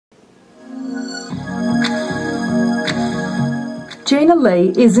Gina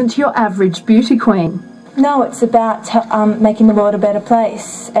Lee isn't your average beauty queen. No, it's about making the world a better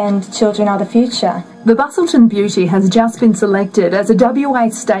place, and children are the future. The Busselton beauty has just been selected as a WA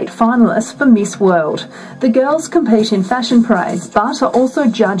state finalist for Miss World. The girls compete in fashion parades but are also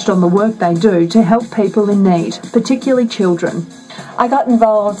judged on the work they do to help people in need, particularly children. I got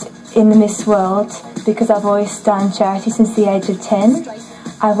involved in the Miss World because I've always done charity since the age of 10.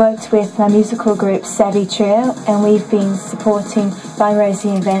 I worked with my musical group Savvy Trio, and we've been supporting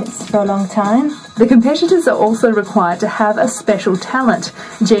fundraising events for a long time. The competitors are also required to have a special talent: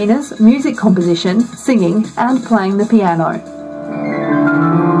 Gina's music composition, singing and playing the piano.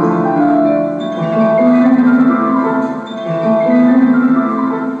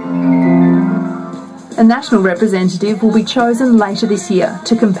 A national representative will be chosen later this year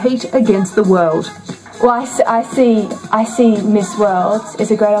to compete against the world. Well, I see Miss World as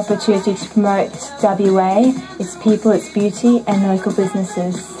a great opportunity to promote WA, its people, its beauty and local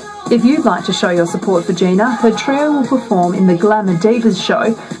businesses. If you'd like to show your support for Gina, her trio will perform in the Glamour Divas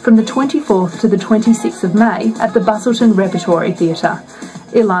show from the 24th to the 26th of May at the Busselton Repertory Theatre.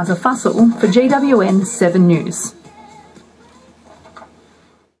 Eliza Fussell for GWN7 News.